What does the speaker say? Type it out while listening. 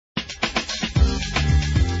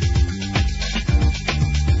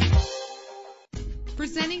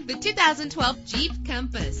Introducing the 2012 Jeep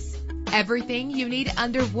Compass. Everything you need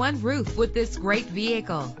under one roof with this great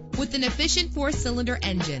vehicle. With an efficient 4-cylinder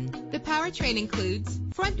engine, the powertrain includes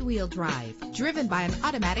front-wheel drive, driven by an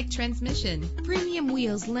automatic transmission. Premium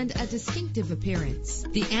wheels lend a distinctive appearance.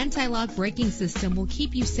 The anti-lock braking system will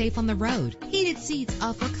keep you safe on the road. Heated seats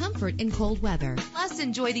offer comfort in cold weather. Plus,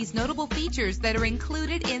 enjoy these notable features that are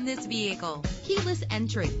included in this vehicle: keyless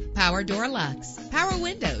entry, power door locks, power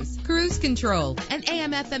windows, cruise control, an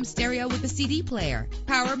AM/FM stereo with a CD player,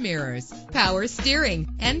 power mirrors, power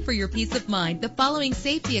steering. And for your peace of mind, the following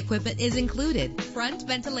safety equipment is included: front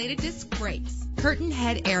ventilated disc brakes, curtain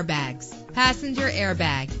head airbags, passenger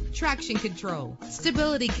airbag, traction control,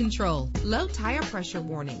 stability control, low tire pressure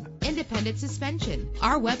warning, independent suspension.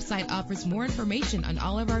 Our website offers more information on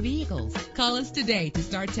all of our vehicles. Call us today to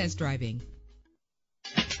start test driving.